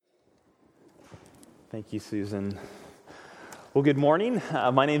Thank you, Susan. Well, good morning.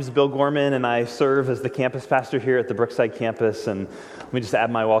 My name is Bill Gorman, and I serve as the campus pastor here at the Brookside campus. And let me just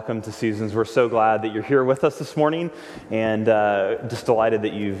add my welcome to Susan's. We're so glad that you're here with us this morning, and just delighted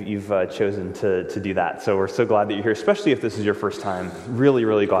that you've chosen to do that. So we're so glad that you're here, especially if this is your first time. Really,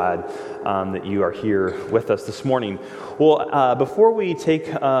 really glad that you are here with us this morning. Well, before we take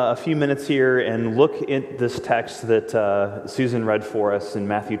a few minutes here and look at this text that Susan read for us in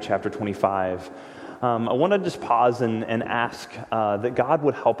Matthew chapter 25, I want to just pause and ask that God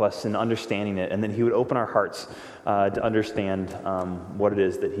would help us in understanding it, and that He would open our hearts to understand what it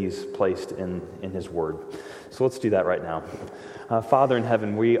is that He's placed in His Word. So let's do that right now. Father in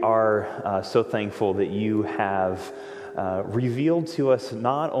heaven, we are so thankful that You have revealed to us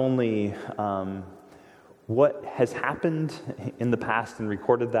not only what has happened in the past and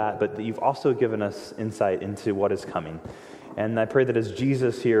recorded that, but that You've also given us insight into what is coming. And I pray that as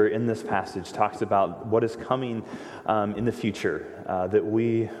Jesus here in this passage talks about what is coming in the future, that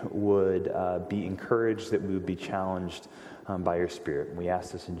we would be encouraged, that we would be challenged by Your Spirit. We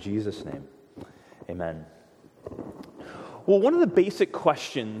ask this in Jesus' name. Amen. Well, one of the basic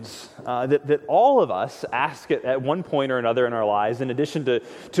questions that all of us ask at one point or another in our lives, in addition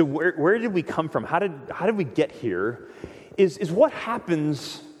to where did we come from, how did we get here, is what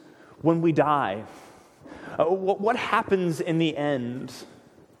happens when we die? What happens in the end?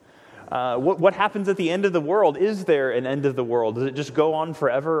 What happens at the end of the world? Is there an end of the world? Does it just go on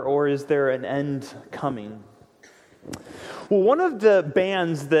forever, or is there an end coming? Well, one of the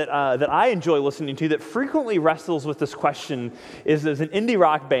bands that I enjoy listening to that frequently wrestles with this question is an indie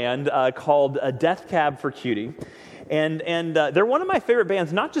rock band called Death Cab for Cutie. And they're one of my favorite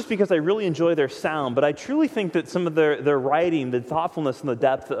bands, not just because I really enjoy their sound, but I truly think that some of their writing, the thoughtfulness and the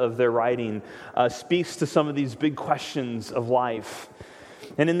depth of their writing speaks to some of these big questions of life.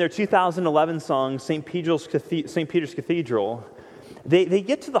 And in their 2011 song, St. Peter's Cathedral, they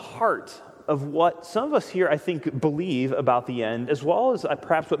get to the heart of what some of us here, I think, believe about the end, as well as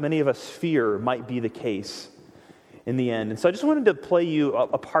perhaps what many of us fear might be the case in the end. And so I just wanted to play you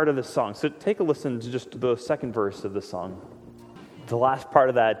a part of this song. So take a listen to just the second verse of the song. The last part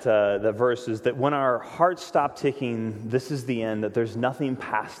of that verse is that when our hearts stop ticking, this is the end, that there's nothing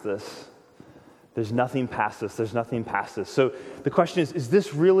past this. There's nothing past this. There's nothing past this. So the question is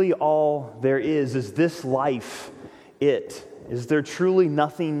this really all there is? Is this life it? Is there truly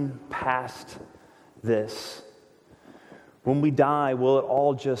nothing past this? When we die, will it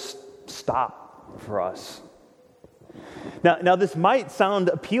all just stop for us? Now, this might sound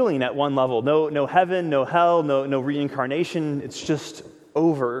appealing at one level. No heaven, no hell, no reincarnation. It's just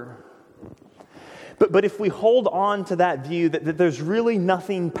over. But if we hold on to that view that there's really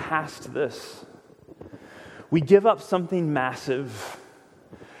nothing past this, we give up something massive.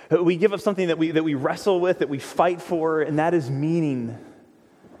 We give up something that we wrestle with, that we fight for, and that is meaning.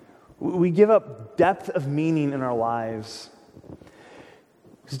 We give up depth of meaning in our lives.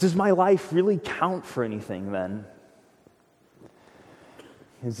 Does my life really count for anything then?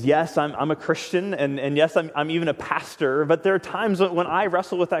 Yes, I'm a Christian, and yes, I'm even a pastor, but there are times when I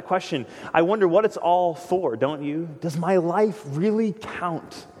wrestle with that question. I wonder what it's all for, don't you? Does my life really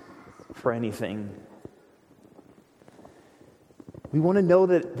count for anything? We want to know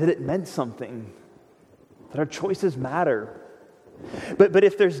that it meant something, that our choices matter. But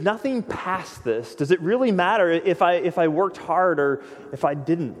if there's nothing past this, does it really matter if I worked hard or if I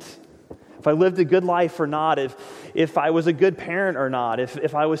didn't? If I lived a good life or not, if I was a good parent or not,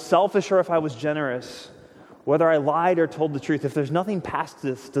 if I was selfish or if I was generous, whether I lied or told the truth, if there's nothing past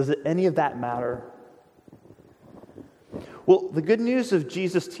this, does any of that matter? Well, the good news of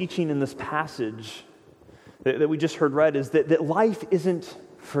Jesus' teaching in this passage that we just heard read is that life isn't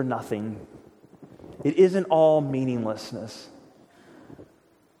for nothing. It isn't all meaninglessness.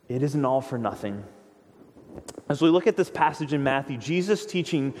 It isn't all for nothing. As we look at this passage in Matthew, Jesus'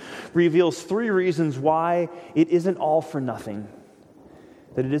 teaching reveals three reasons why it isn't all for nothing,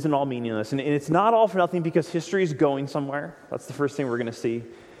 that it isn't all meaningless. And it's not all for nothing because history is going somewhere. That's the first thing we're going to see.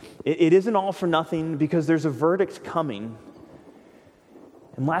 It isn't all for nothing because there's a verdict coming.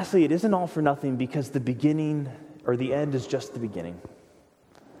 And lastly, it isn't all for nothing because the beginning or the end is just the beginning.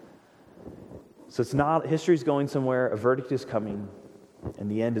 So it's not, history's going somewhere, a verdict is coming,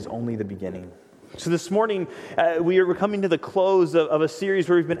 and the end is only the beginning. So this morning, we're coming to the close of a series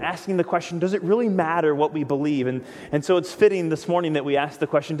where we've been asking the question, does it really matter what we believe? And so it's fitting this morning that we ask the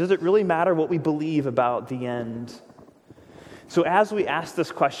question, does it really matter what we believe about the end? So as we ask this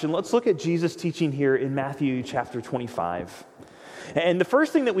question, let's look at Jesus' teaching here in Matthew chapter 25. And the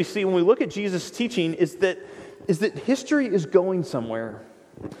first thing that we see when we look at Jesus' teaching is that history is going somewhere.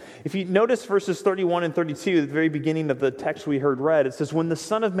 If you notice verses 31 and 32, at the very beginning of the text we heard read, it says, "When the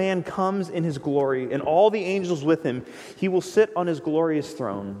Son of Man comes in his glory, and all the angels with him, he will sit on his glorious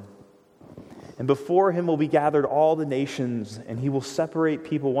throne. And before him will be gathered all the nations, and he will separate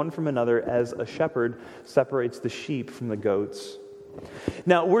people one from another as a shepherd separates the sheep from the goats."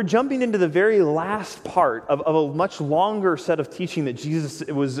 Now, we're jumping into the very last part of a much longer set of teaching that Jesus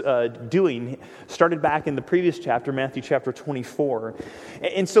was doing, started back in the previous chapter, Matthew chapter 24.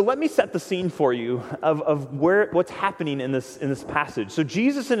 And so let me set the scene for you of what's happening in this passage. So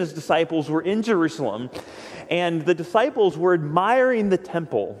Jesus and his disciples were in Jerusalem, and the disciples were admiring the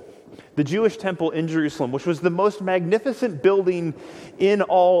temple, the Jewish temple in Jerusalem, which was the most magnificent building in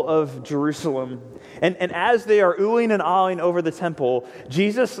all of Jerusalem. And as they are oohing and ahhing over the temple,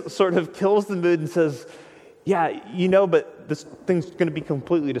 Jesus sort of kills the mood and says, "Yeah, but this thing's going to be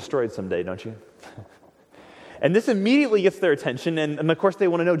completely destroyed someday, don't you?" And this immediately gets their attention, and of course they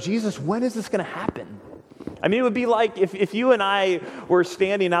want to know, "Jesus, when is this going to happen?" I mean, it would be like if you and I were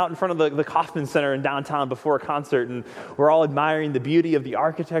standing out in front of the Kauffman Center in downtown before a concert, and we're all admiring the beauty of the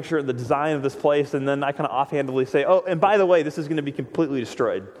architecture and the design of this place, and then I kind of offhandedly say, "Oh, and by the way, this is going to be completely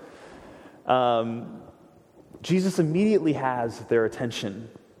destroyed." Jesus immediately has their attention.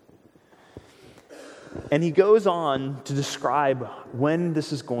 And he goes on to describe when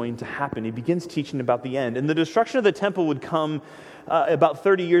this is going to happen. He begins teaching about the end. And the destruction of the temple would come about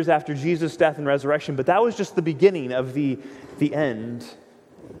 30 years after Jesus' death and resurrection, but that was just the beginning of the end.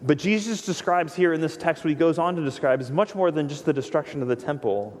 But Jesus describes here in this text, what he goes on to describe is much more than just the destruction of the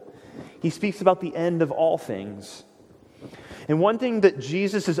temple. He speaks about the end of all things. And one thing that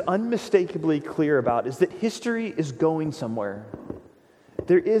Jesus is unmistakably clear about is that history is going somewhere.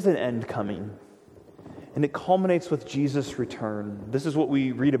 There is an end coming. And it culminates with Jesus' return. This is what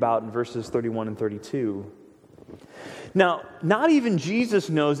we read about in verses 31 and 32. Now, not even Jesus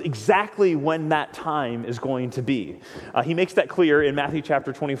knows exactly when that time is going to be. He makes that clear in Matthew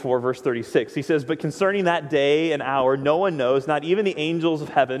chapter 24, verse 36. He says, "But concerning that day and hour, no one knows, not even the angels of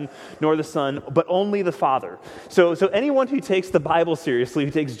heaven, nor the Son, but only the Father." So anyone who takes the Bible seriously,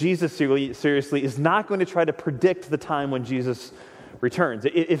 who takes Jesus seriously, is not going to try to predict the time when Jesus returns.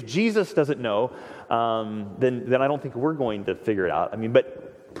 If Jesus doesn't know, then I don't think we're going to figure it out. I mean, but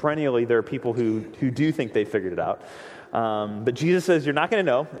perennially there are people who do think they figured it out. But Jesus says you're not going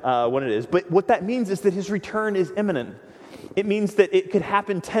to know when it is. But what that means is that his return is imminent. It means that it could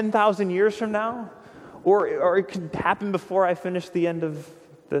happen 10,000 years from now, or it could happen before I finish the end of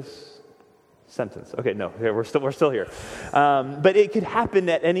this sentence. Okay, no, we're still here. But it could happen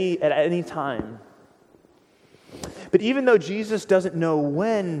at any time. But even though Jesus doesn't know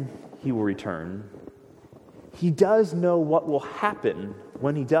when he will return, he does know what will happen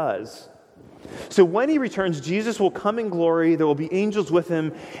when he does. So when he returns, Jesus will come in glory, there will be angels with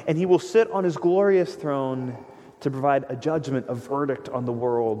him, and he will sit on his glorious throne to provide a judgment, a verdict on the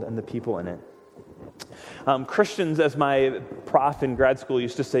world and the people in it. Christians, as my prof in grad school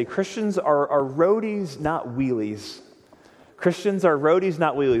used to say, Christians are roadies, not wheelies. Christians are roadies,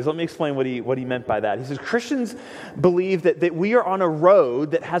 not wheelies. Let me explain what he meant by that. He says Christians believe that we are on a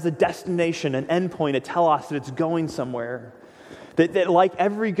road that has a destination, an endpoint, a telos, that it's going somewhere. That like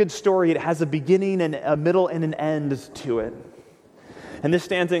every good story, it has a beginning and a middle and an end to it. And this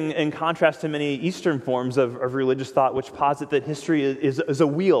stands in contrast to many Eastern forms of religious thought, which posit that history is a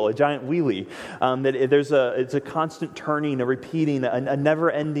wheel, a giant wheelie. That it's a constant turning, a repeating, a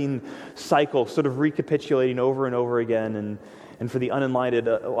never-ending cycle, sort of recapitulating over and over again. And for the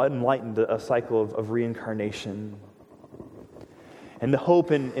unenlightened, a cycle of reincarnation. And the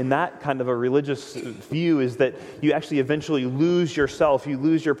hope in that kind of a religious view is that you actually eventually lose yourself, you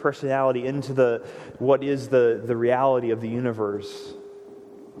lose your personality into what is the reality of the universe.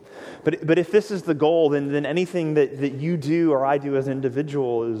 But if this is the goal, then anything that you do or I do as an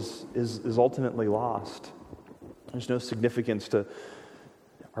individual is ultimately lost. There's no significance to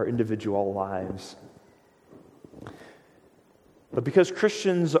our individual lives. But because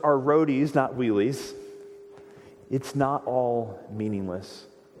Christians are roadies, not wheelies, it's not all meaningless.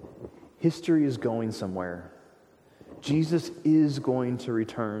 History is going somewhere. Jesus is going to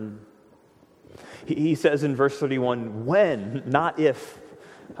return. He says in verse 31, when, not if,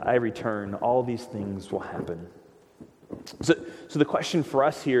 I return, all these things will happen. So the question for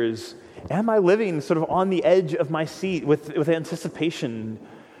us here is, am I living sort of on the edge of my seat with anticipation?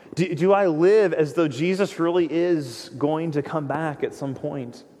 Do I live as though Jesus really is going to come back at some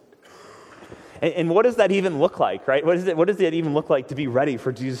point? And what does that even look like, right? What does it even look like to be ready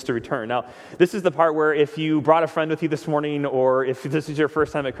for Jesus to return? Now, this is the part where if you brought a friend with you this morning, or if this is your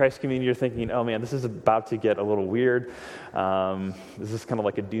first time at Christ Community, you're thinking, oh man, this is about to get a little weird. Is this kind of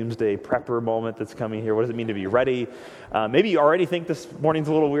like a doomsday prepper moment that's coming here? What does it mean to be ready? Maybe you already think this morning's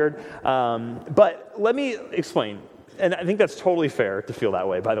a little weird. But let me explain. And I think that's totally fair to feel that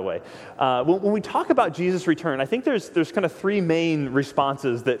way, by the way. When we talk about Jesus' return, I think there's kind of three main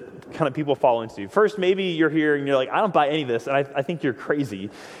responses that kind of people fall into. First, maybe you're here and you're like, I don't buy any of this, and I think you're crazy.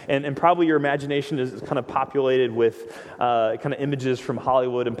 And probably your imagination is kind of populated with kind of images from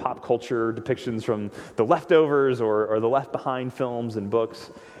Hollywood and pop culture, depictions from The Leftovers or the Left Behind films and books.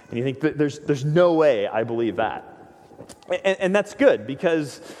 And you think, there's no way I believe that. And that's good,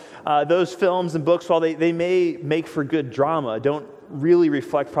 because those films and books, while they may make for good drama, don't really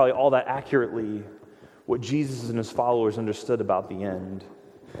reflect probably all that accurately what Jesus and his followers understood about the end.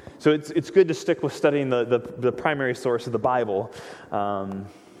 So it's good to stick with studying the primary source of the Bible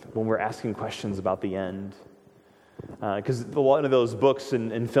when we're asking questions about the end. Because a lot of those books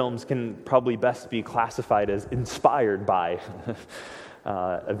and films can probably best be classified as inspired by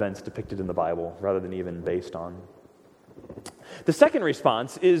events depicted in the Bible rather than even based on. The second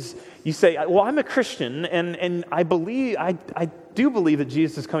response is you say, well, I'm a Christian, and I do believe that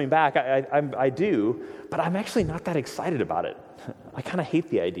Jesus is coming back. I do, but I'm actually not that excited about it. I kind of hate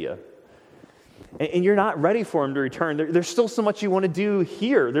the idea. And you're not ready for him to return. There's still so much you want to do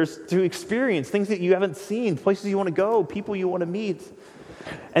here. There's to experience, things that you haven't seen, places you want to go, people you want to meet.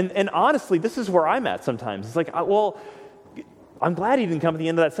 And honestly, this is where I'm at sometimes. It's like, well, I'm glad he didn't come at the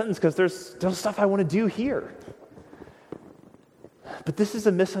end of that sentence, because there's still stuff I want to do here. But this is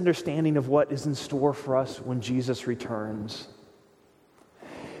a misunderstanding of what is in store for us when Jesus returns.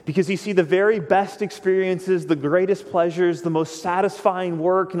 Because you see, the very best experiences, the greatest pleasures, the most satisfying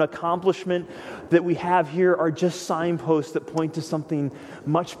work and accomplishment that we have here are just signposts that point to something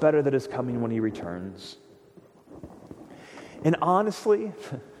much better that is coming when he returns. And honestly,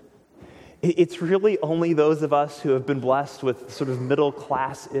 it's really only those of us who have been blessed with sort of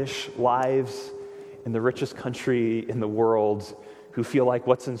middle-class-ish lives in the richest country in the world who feel like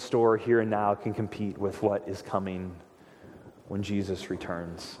what's in store here and now can compete with what is coming when Jesus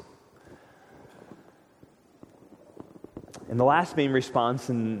returns. And the last main response,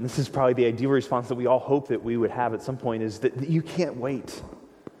 and this is probably the ideal response that we all hope that we would have at some point, is that you can't wait,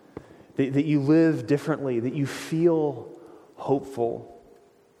 that you live differently, that you feel hopeful,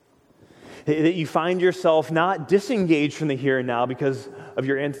 that you find yourself not disengaged from the here and now because of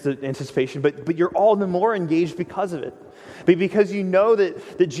your anticipation, but you're all the more engaged because of it. Because you know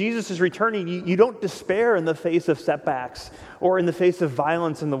that Jesus is returning, you don't despair in the face of setbacks or in the face of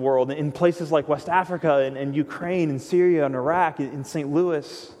violence in the world, in places like West Africa and Ukraine and Syria and Iraq and St.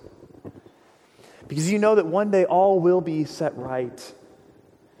 Louis. Because you know that one day all will be set right.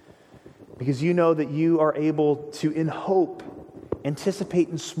 Because you know that you are able to, in hope, anticipate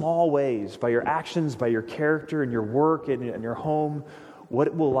in small ways, by your actions, by your character and your work and your home, what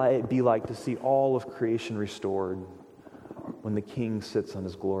it will be like to see all of creation restored when the King sits on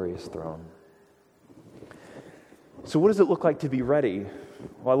his glorious throne. So what does it look like to be ready?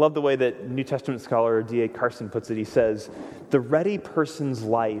 Well, I love the way that New Testament scholar D.A. Carson puts it. He says, the ready person's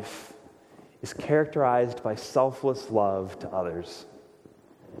life is characterized by selfless love to others.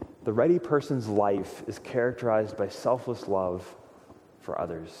 The ready person's life is characterized by selfless love for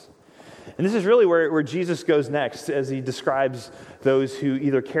others. And this is really where Jesus goes next as he describes those who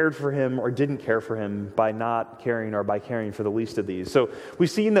either cared for him or didn't care for him by not caring or by caring for the least of these. So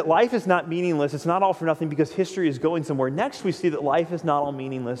we've seen that life is not meaningless. It's not all for nothing because history is going somewhere. Next, we see that life is not all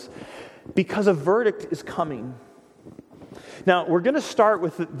meaningless because a verdict is coming. Now, we're going to start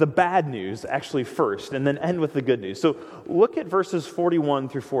with the bad news actually first and then end with the good news. So look at verses 41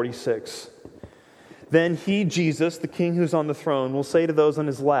 through 46. Then he, Jesus, the King who's on the throne, will say to those on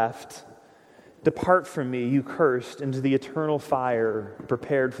his left, "Depart from me, you cursed, into the eternal fire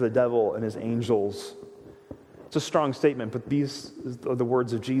prepared for the devil and his angels." It's a strong statement, but these are the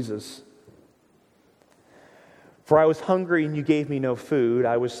words of Jesus. "For I was hungry, and you gave me no food.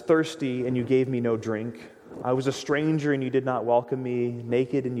 I was thirsty, and you gave me no drink. I was a stranger, and you did not welcome me.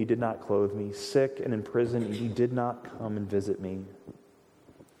 Naked, and you did not clothe me. Sick and in prison, and you did not come and visit me."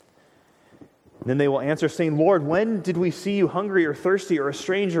 And then they will answer, saying, "Lord, when did we see you hungry or thirsty or a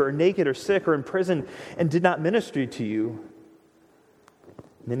stranger or naked or sick or in prison and did not minister to you?"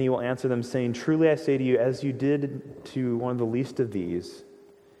 And then he will answer them, saying, "Truly I say to you, as you did to one of the least of these,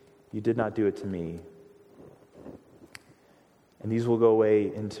 you did not do it to me." And these will go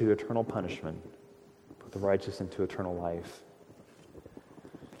away into eternal punishment, but the righteous into eternal life.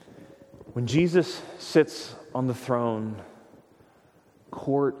 When Jesus sits on the throne,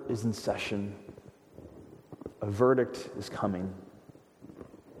 court is in session. A verdict is coming.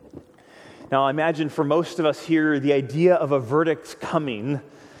 Now, I imagine for most of us here, the idea of a verdict coming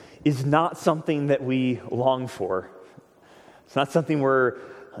is not something that we long for. It's not something we're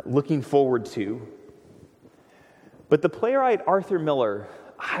looking forward to. But the playwright Arthur Miller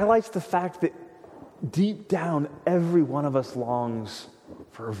highlights the fact that deep down, every one of us longs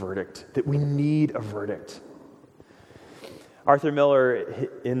for a verdict, that we need a verdict. Arthur Miller,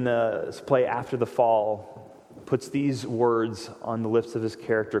 in the play After the Fall, puts these words on the lips of his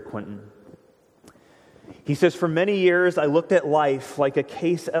character, Quentin. He says, "For many years, I looked at life like a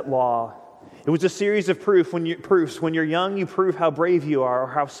case at law. It was a series of proofs. When you're young, you prove how brave you are or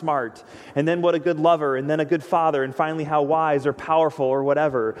how smart, and then what a good lover, and then a good father, and finally how wise or powerful or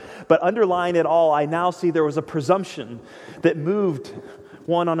whatever. But underlying it all, I now see there was a presumption that moved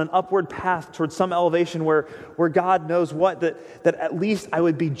one on an upward path towards some elevation where God knows what, that at least I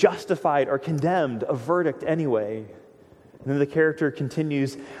would be justified or condemned, a verdict anyway." And then the character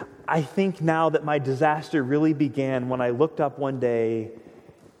continues, "I think now that my disaster really began when I looked up one day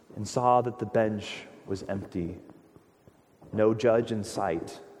and saw that the bench was empty, no judge in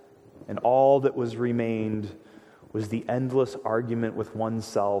sight, and all that was remained was the endless argument with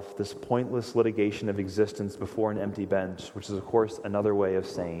oneself, this pointless litigation of existence before an empty bench," which is, of course, another way of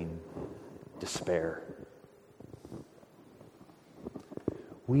saying despair.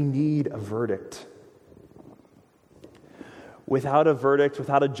 We need a verdict. Without a verdict,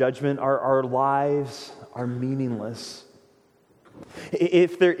 without a judgment, our lives are meaningless.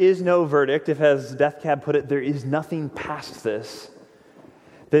 If there is no verdict, if, as Death Cab put it, there is nothing past this,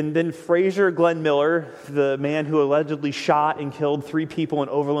 then Fraser Glenn Miller, the man who allegedly shot and killed 3 people in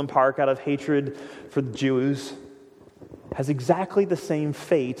Overland Park out of hatred for the Jews, has exactly the same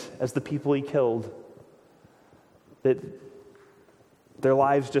fate as the people he killed. That their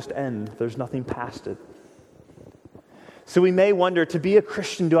lives just end. There's nothing past it. So we may wonder, to be a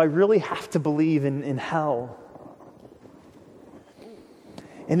Christian, do I really have to believe in hell?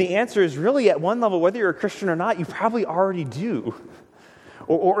 And the answer is really, at one level, whether you're a Christian or not, you probably already do.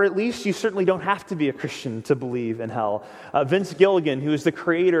 Or at least you certainly don't have to be a Christian to believe in hell. Vince Gilligan, who is the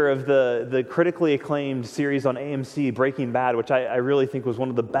creator of the critically acclaimed series on AMC, Breaking Bad, which I really think was one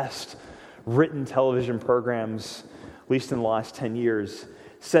of the best written television programs, at least in the last 10 years,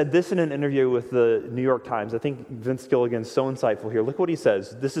 said this in an interview with the New York Times. I think Vince Gilligan's so insightful here. Look what he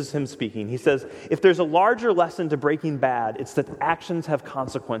says. This is him speaking. He says, "If there's a larger lesson to Breaking Bad, it's that actions have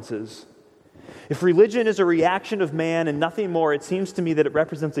consequences. If religion is a reaction of man and nothing more, it seems to me that it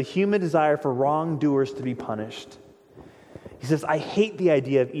represents a human desire for wrongdoers to be punished." He says, "I hate the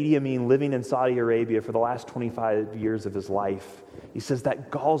idea of Idi Amin living in Saudi Arabia for the last 25 years of his life." He says, "That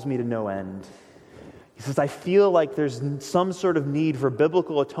galls me to no end." He says, "I feel like there's some sort of need for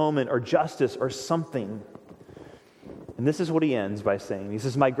biblical atonement or justice or something." And this is what he ends by saying. He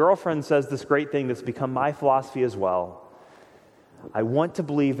says, "My girlfriend says this great thing that's become my philosophy as well. I want to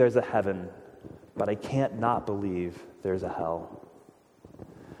believe there's a heaven, but I can't not believe there's a hell.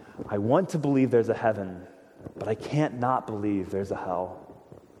 I want to believe there's a heaven, but I can't not believe there's a hell."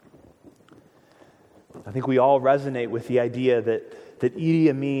 I think we all resonate with the idea that Idi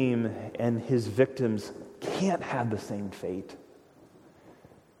Amin and his victims can't have the same fate.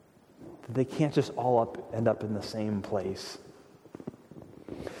 That they can't just all end up in the same place.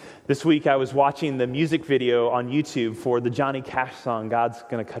 This week I was watching the music video on YouTube for the Johnny Cash song, "God's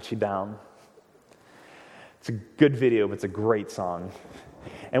Gonna Cut You Down." It's a good video, but it's a great song.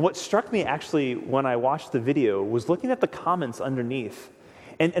 And what struck me actually when I watched the video was looking at the comments underneath.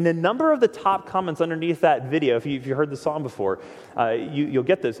 And a number of the top comments underneath that video, if you heard the song before, you'll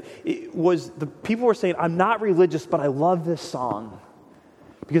get this. It was the people were saying, "I'm not religious, but I love this song."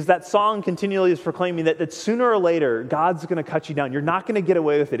 Because that song continually is proclaiming that sooner or later, God's going to cut you down. You're not going to get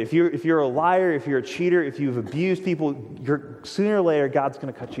away with it. If you're a liar, if you're a cheater, if you've abused people, sooner or later, God's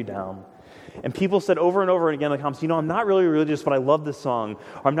going to cut you down. And people said over and over again in the comments, "I'm not really religious, but I love this song."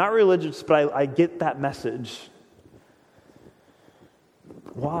 Or, "I'm not religious, but I get that message."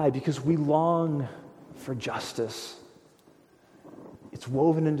 Why? Because we long for justice. It's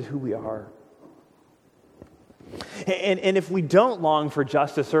woven into who we are. And if we don't long for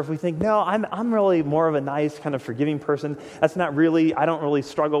justice, or if we think, "No, I'm really more of a nice kind of forgiving person," that's not really, I don't really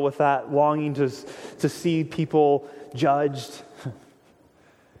struggle with that, longing to see people judged.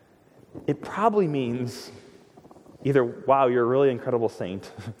 It probably means either, wow, you're a really incredible saint,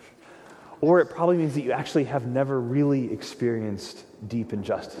 or it probably means that you actually have never really experienced deep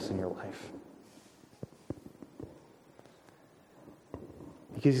injustice in your life.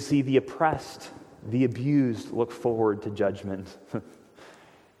 Because you see, the oppressed, the abused look forward to judgment.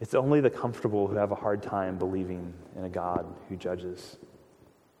 It's only the comfortable who have a hard time believing in a God who judges.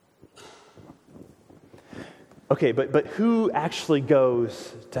 Okay, but who actually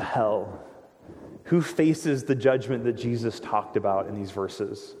goes to hell? Who faces the judgment that Jesus talked about in these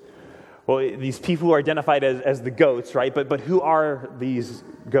verses? Well, these people who are identified as the goats, right? But who are these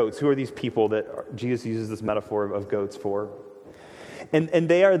goats? Who are these people that Jesus uses this metaphor of goats for? And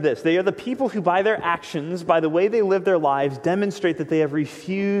they are this. They are the people who, by their actions, by the way they live their lives, demonstrate that they have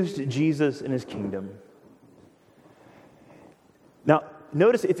refused Jesus and his kingdom. Now,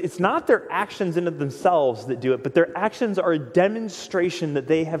 notice it's not their actions in of themselves that do it, but their actions are a demonstration that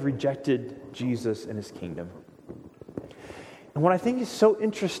they have rejected Jesus and his kingdom. And what I think is so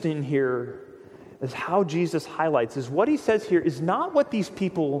interesting here is how Jesus highlights is what he says here is not what these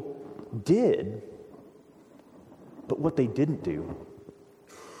people did, but what they didn't do.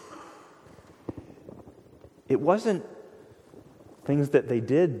 It wasn't things that they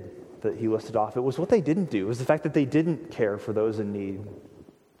did that he listed off. It was what they didn't do. It was the fact that they didn't care for those in need.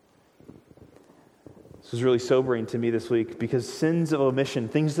 This was really sobering to me this week because sins of omission,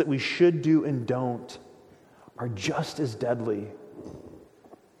 things that we should do and don't, are just as deadly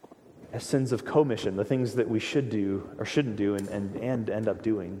as sins of commission, the things that we should do or shouldn't do and end up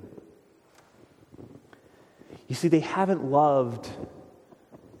doing. You see, they haven't loved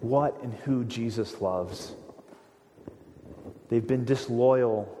what and who Jesus loves. They've been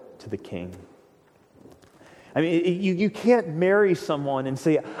disloyal to the King. I mean, you can't marry someone and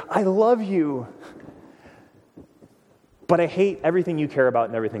say, I love you, but I hate everything you care about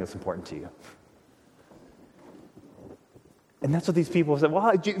and everything that's important to you. And that's what these people said.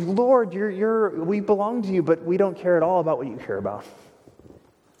 Well, Lord, we belong to you, but we don't care at all about what you care about.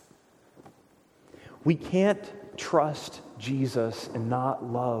 We can't trust Jesus and not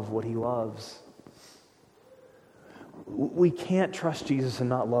love what he loves. We can't trust Jesus and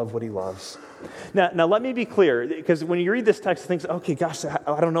not love what he loves. Now let me be clear, because when you read this text, you think, okay, gosh,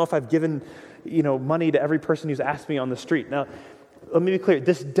 I don't know if I've given money to every person who's asked me on the street. Now, let me be clear.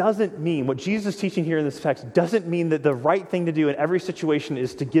 This doesn't mean, what Jesus is teaching here in this text doesn't mean that the right thing to do in every situation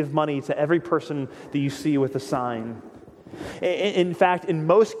is to give money to every person that you see with a sign. In fact, in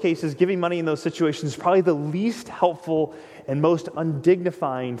most cases, giving money in those situations is probably the least helpful and most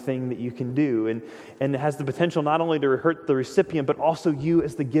undignifying thing that you can do. And it has the potential not only to hurt the recipient, but also you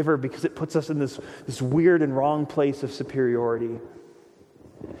as the giver, because it puts us in this weird and wrong place of superiority.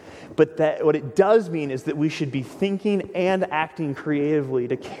 But that what it does mean is that we should be thinking and acting creatively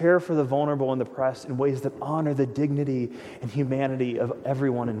to care for the vulnerable and the oppressed in ways that honor the dignity and humanity of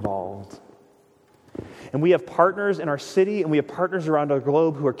everyone involved. And we have partners in our city and we have partners around our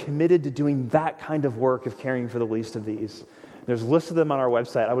globe who are committed to doing that kind of work of caring for the least of these. There's lists of them on our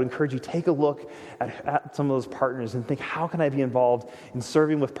website. I would encourage you to take a look at some of those partners and think, how can I be involved in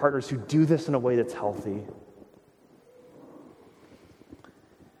serving with partners who do this in a way that's healthy?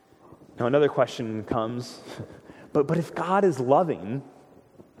 Now, another question comes, but if God is loving,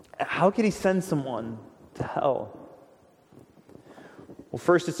 how could he send someone to hell? Well,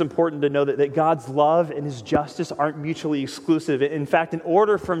 first, it's important to know that God's love and his justice aren't mutually exclusive. In fact, in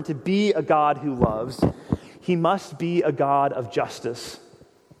order for him to be a God who loves, he must be a God of justice.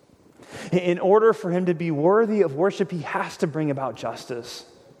 In order for him to be worthy of worship, he has to bring about justice.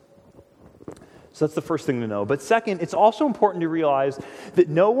 So that's the first thing to know. But second, it's also important to realize that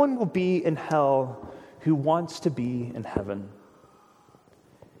no one will be in hell who wants to be in heaven.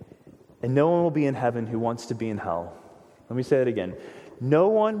 And no one will be in heaven who wants to be in hell. Let me say that again. No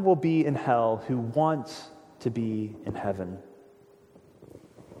one will be in hell who wants to be in heaven.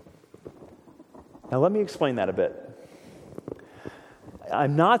 Now let me explain that a bit.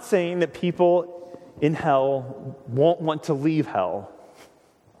 I'm not saying that people in hell won't want to leave hell.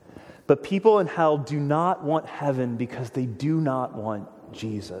 But people in hell do not want heaven because they do not want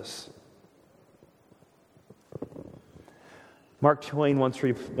Jesus. Mark Twain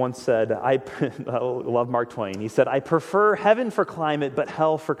once said, I love Mark Twain. He said, I prefer heaven for climate, but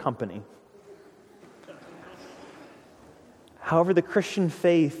hell for company. However, in the Christian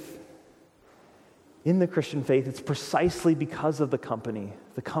faith, it's precisely because of the company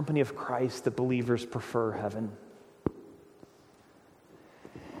of Christ, that believers prefer heaven.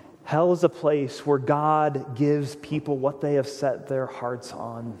 Hell is a place where God gives people what they have set their hearts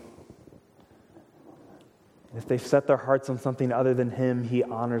on. If they've set their hearts on something other than him, he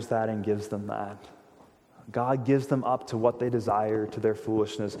honors that and gives them that. God gives them up to what they desire, to their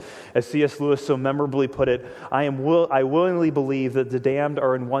foolishness. As C.S. Lewis so memorably put it, I willingly believe that the damned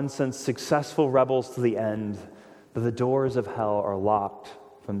are in one sense successful rebels to the end, but the doors of hell are locked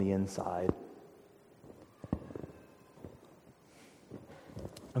from the inside.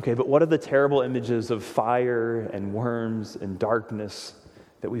 Okay, but what are the terrible images of fire and worms and darkness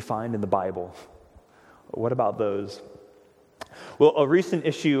that we find in the Bible? What about those? Well, a recent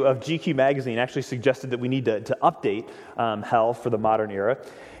issue of GQ magazine actually suggested that we need to update hell for the modern era.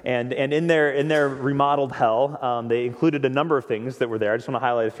 And in their remodeled hell, they included a number of things that were there. I just want to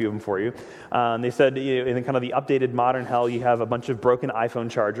highlight a few of them for you. They said, in kind of the updated modern hell, you have a bunch of broken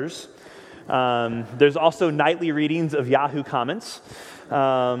iPhone chargers. There's also nightly readings of Yahoo comments.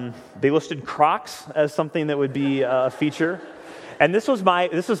 They listed Crocs as something that would be a feature. And this was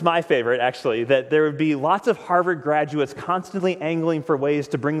my favorite, actually, that there would be lots of Harvard graduates constantly angling for ways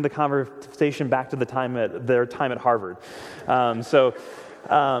to bring the conversation back to their time at Harvard. That's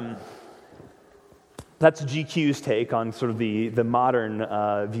GQ's take on sort of the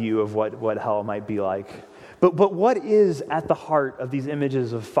modern view of what hell might be like. But what is at the heart of these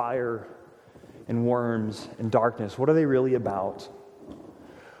images of fire and worms and darkness? What are they really about?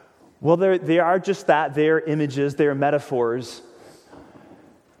 Well, they are just that. They are images, they are metaphors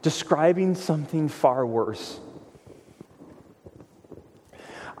describing something far worse.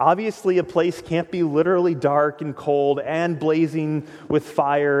 Obviously, a place can't be literally dark and cold and blazing with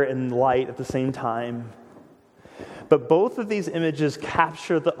fire and light at the same time. But both of these images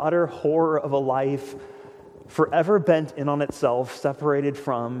capture the utter horror of a life forever bent in on itself, separated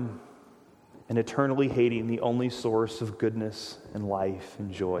from and eternally hating the only source of goodness and life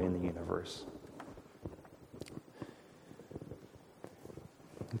and joy in the universe.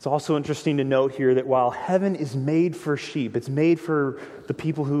 It's also interesting to note here that while heaven is made for sheep, it's made for the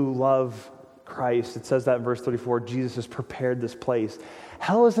people who love Christ. It says that in verse 34, Jesus has prepared this place.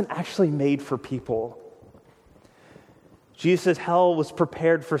 Hell isn't actually made for people. Jesus says hell was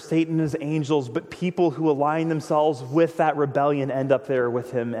prepared for Satan and his angels, but people who align themselves with that rebellion end up there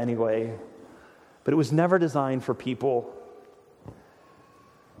with him anyway. But it was never designed for people.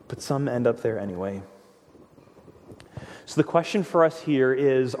 But some end up there anyway. So the question for us here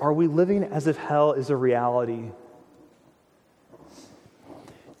is, are we living as if hell is a reality?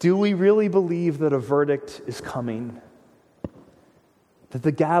 Do we really believe that a verdict is coming? That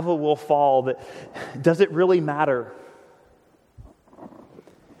the gavel will fall? Does it really matter?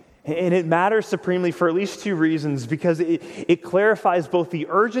 And it matters supremely for at least two reasons, because it clarifies both the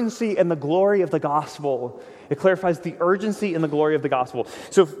urgency and the glory of the gospel. It clarifies the urgency and the glory of the gospel.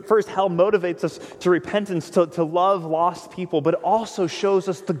 So first, hell motivates us to repentance, to love lost people, but it also shows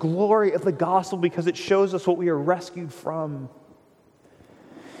us the glory of the gospel because it shows us what we are rescued from.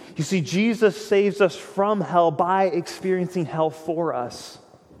 You see, Jesus saves us from hell by experiencing hell for us.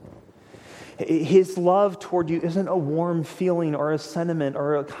 His love toward you isn't a warm feeling or a sentiment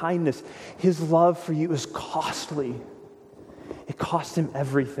or a kindness. His love for you is costly. It cost him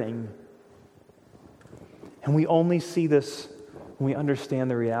everything. And we only see this when we understand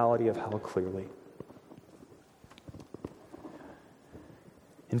the reality of hell clearly.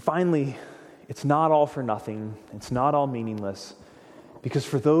 And finally, it's not all for nothing. It's not all meaningless. Because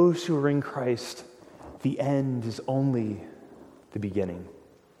for those who are in Christ, the end is only the beginning.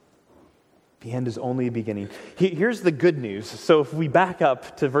 The end is only a beginning. Here's the good news. So if we back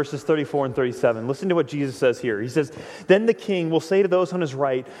up to verses 34 and 37, listen to what Jesus says here. He says, "Then the king will say to those on his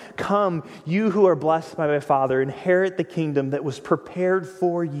right, 'Come, you who are blessed by my Father, inherit the kingdom that was prepared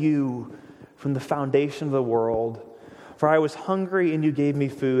for you from the foundation of the world. For I was hungry and you gave me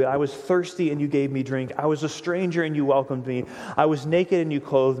food. I was thirsty and you gave me drink. I was a stranger and you welcomed me. I was naked and you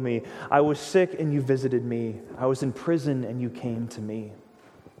clothed me. I was sick and you visited me. I was in prison and you came to me.'"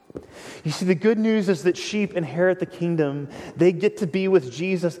 You see, the good news is that sheep inherit the kingdom. They get to be with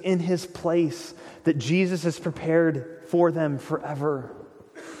Jesus in his place, that Jesus has prepared for them forever.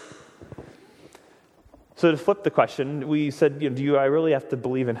 So to flip the question, we said, do I really have to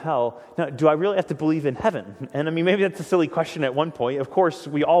believe in hell? Now, do I really have to believe in heaven? And I mean, maybe that's a silly question at one point. Of course,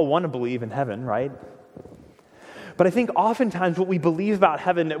 we all want to believe in heaven, right? But I think oftentimes what we believe about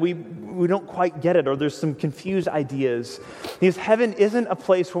heaven, we don't quite get it, or there's some confused ideas. Because heaven isn't a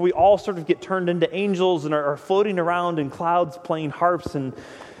place where we all sort of get turned into angels and are floating around in clouds playing harps and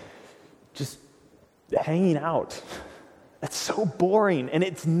just hanging out. That's so boring, and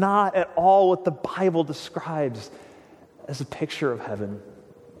it's not at all what the Bible describes as a picture of heaven.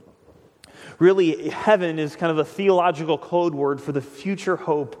 Really, heaven is kind of a theological code word for the future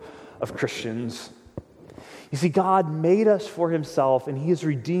hope of Christians. You see, God made us for himself, and he is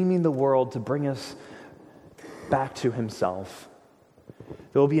redeeming the world to bring us back to himself.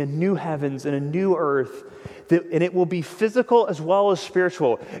 There will be a new heavens and a new earth, and it will be physical as well as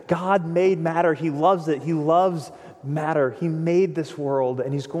spiritual. God made matter. He loves it. He loves matter. He made this world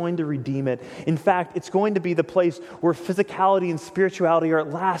and he's going to redeem it. In fact, it's going to be the place where physicality and spirituality are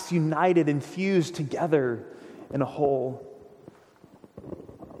at last united and fused together in a whole.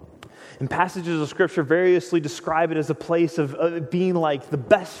 And passages of Scripture variously describe it as a place of being like the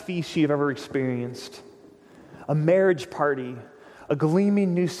best feast you've ever experienced, a marriage party, a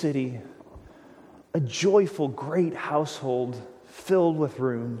gleaming new city, a joyful, great household filled with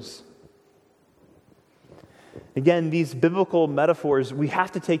rooms. Again, these biblical metaphors, we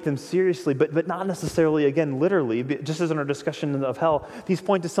have to take them seriously, but not necessarily, again, literally. Just as in our discussion of hell, these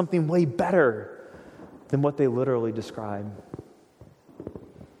point to something way better than what they literally describe.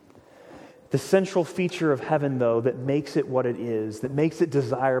 The central feature of heaven, though, that makes it what it is, that makes it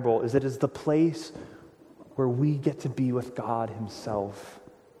desirable, is that it is the place where we get to be with God himself.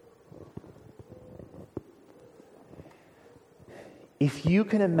 If you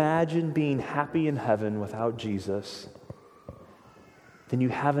can imagine being happy in heaven without Jesus, then you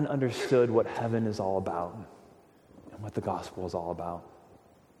haven't understood what heaven is all about and what the gospel is all about.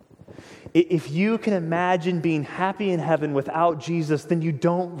 If you can imagine being happy in heaven without Jesus, then you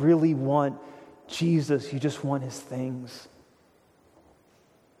don't really want Jesus, you just want his things.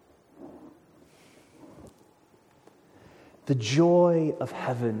 The joy of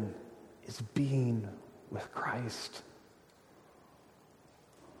heaven is being with Christ.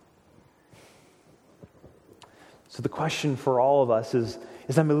 So the question for all of us is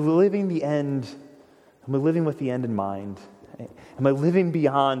am I living the end? Am I living with the end in mind? Am I living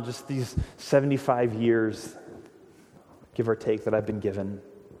beyond just these 75 years, give or take, that I've been given?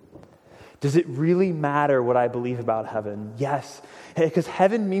 Does it really matter what I believe about heaven? Yes, because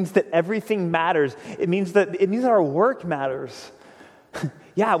heaven means that everything matters. It means that our work matters.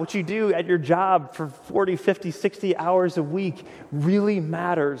 Yeah, what you do at your job for 40, 50, 60 hours a week really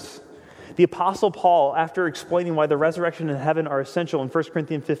matters. The Apostle Paul, after explaining why the resurrection and heaven are essential in 1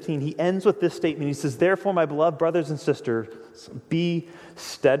 Corinthians 15, he ends with this statement. He says, "Therefore, my beloved brothers and sisters, be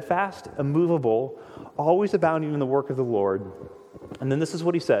steadfast, immovable, always abounding in the work of the Lord." And then this is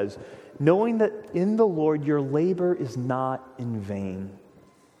what he says, "Knowing that in the Lord your labor is not in vain."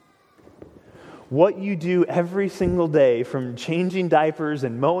 What you do every single day, from changing diapers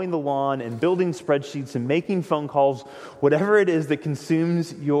and mowing the lawn and building spreadsheets and making phone calls, whatever it is that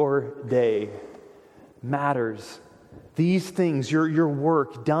consumes your day, matters. These things, your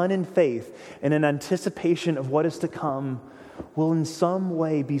work done in faith and in anticipation of what is to come, will in some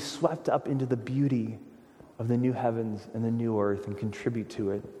way be swept up into the beauty of the new heavens and the new earth and contribute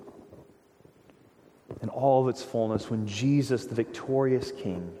to it in all of its fullness when Jesus, the victorious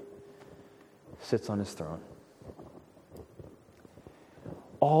King, sits on his throne.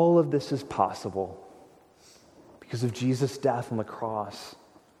 All of this is possible because of Jesus' death on the cross.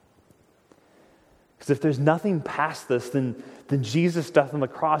 Because if there's nothing past this, then Jesus' death on the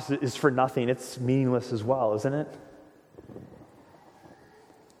cross is for nothing. It's meaningless as well, isn't it?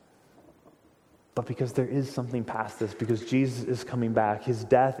 But because there is something past this, because Jesus is coming back, his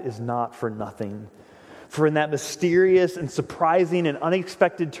death is not for nothing. For in that mysterious and surprising and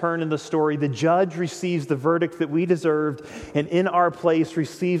unexpected turn in the story, the judge receives the verdict that we deserved and in our place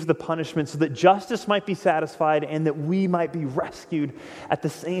receives the punishment so that justice might be satisfied and that we might be rescued at the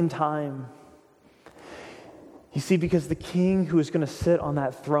same time. You see, because the king who is going to sit on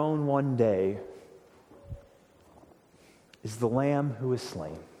that throne one day is the Lamb who is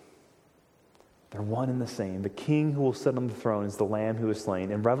slain. They're one and the same. The king who will sit on the throne is the Lamb who is slain.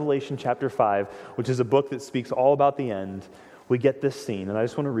 In Revelation chapter 5, which is a book that speaks all about the end, we get this scene, and I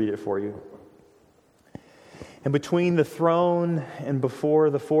just want to read it for you. "And between the throne and before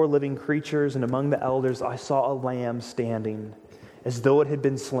the four living creatures and among the elders, I saw a lamb standing, as though it had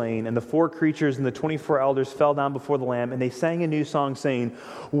been slain. And the four creatures and the 24 elders fell down before the Lamb, and they sang a new song, saying,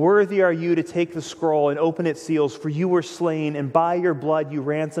 'Worthy are you to take the scroll and open its seals, for you were slain, and by your blood you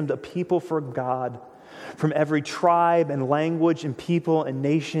ransomed a people for God, from every tribe and language and people and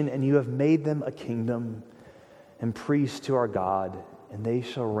nation, and you have made them a kingdom and priests to our God, and they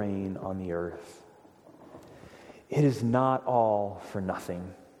shall reign on the earth.'" It is not all for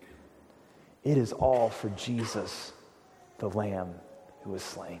nothing. It is all for Jesus, the Lamb who was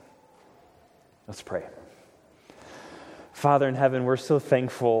slain. Let's pray. Father in heaven, we're so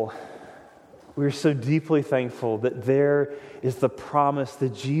thankful. We're so deeply thankful that there is the promise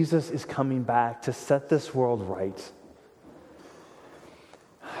that Jesus is coming back to set this world right.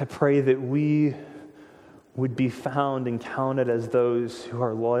 I pray that we would be found and counted as those who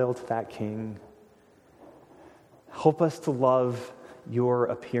are loyal to that King. Help us to love your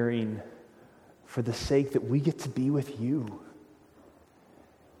appearing for the sake that we get to be with you.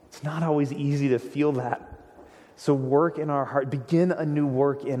 It's not always easy to feel that So work in our heart. Begin a new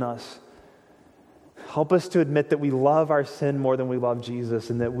work in us. Help us to admit that we love our sin more than we love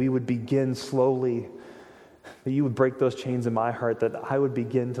Jesus, and that we would begin slowly, that you would break those chains in my heart, that I would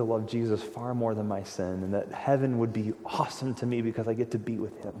begin to love Jesus far more than my sin, and that heaven would be awesome to me because I get to be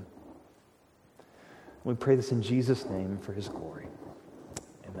with him. We pray this in Jesus' name for his glory.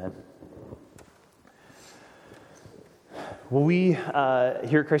 Amen. Well, we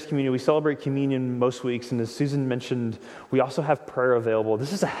here at Christ Communion, we celebrate communion most weeks, and as Susan mentioned, we also have prayer available.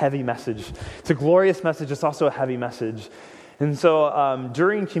 This is a heavy message. It's a glorious message. It's also a heavy message. And so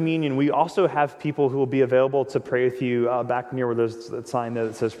during communion, we also have people who will be available to pray with you back near where there's that sign there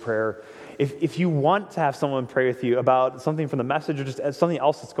that says prayer. If you want to have someone pray with you about something from the message or just something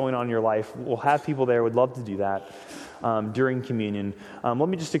else that's going on in your life, we'll have people there. We'd love to do that during communion. Let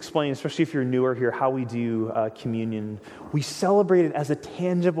me just explain, especially if you're newer here, how we do communion. We celebrate it as a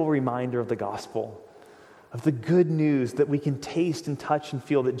tangible reminder of the gospel, of the good news that we can taste and touch and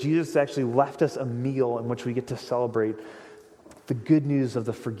feel that Jesus actually left us a meal in which we get to celebrate the good news of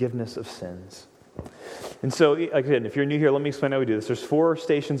the forgiveness of sins. And so, again, if you're new here, let me explain how we do this. There's 4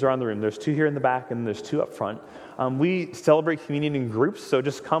 stations around the room. There's 2 here in the back, and there's 2 up front. We celebrate communion in groups, so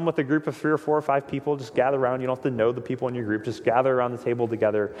just come with a group of 3 or 4 or 5 people. Just gather around. You don't have to know the people in your group. Just gather around the table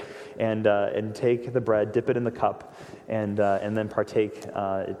together and take the bread, dip it in the cup, and then partake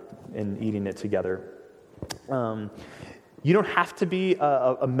in eating it together. You don't have to be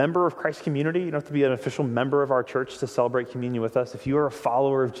a member of Christ's community. You don't have to be an official member of our church to celebrate communion with us. If you are a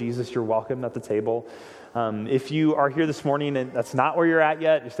follower of Jesus, you're welcome at the table. If you are here this morning and that's not where you're at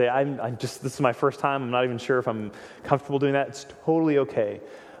yet, you say, this is my first time. I'm not even sure if I'm comfortable doing that. It's totally okay.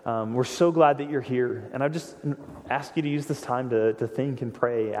 We're so glad that you're here. And I just ask you to use this time to think and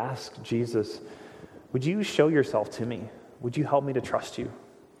pray. Ask Jesus, would you show yourself to me? Would you help me to trust you?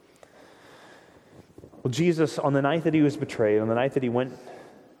 Well, Jesus, on the night that he was betrayed, on the night that he was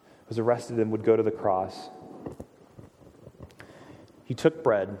arrested and would go to the cross, he took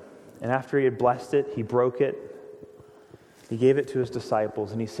bread, and after he had blessed it, he broke it, he gave it to his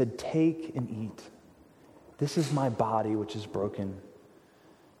disciples, and he said, "Take and eat. This is my body, which is broken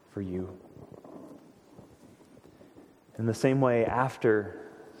for you." In the same way, after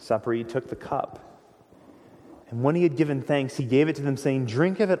supper, he took the cup, and when he had given thanks, he gave it to them, saying,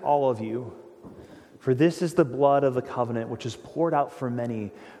 "Drink of it, all of you. For this is the blood of the covenant, which is poured out for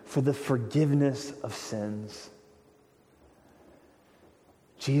many for the forgiveness of sins."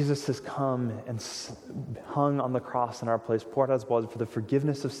 Jesus has come and hung on the cross in our place, poured out his blood for the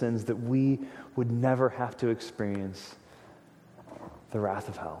forgiveness of sins that we would never have to experience the wrath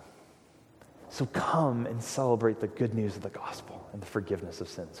of hell. So come and celebrate the good news of the gospel and the forgiveness of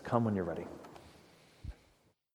sins. Come when you're ready.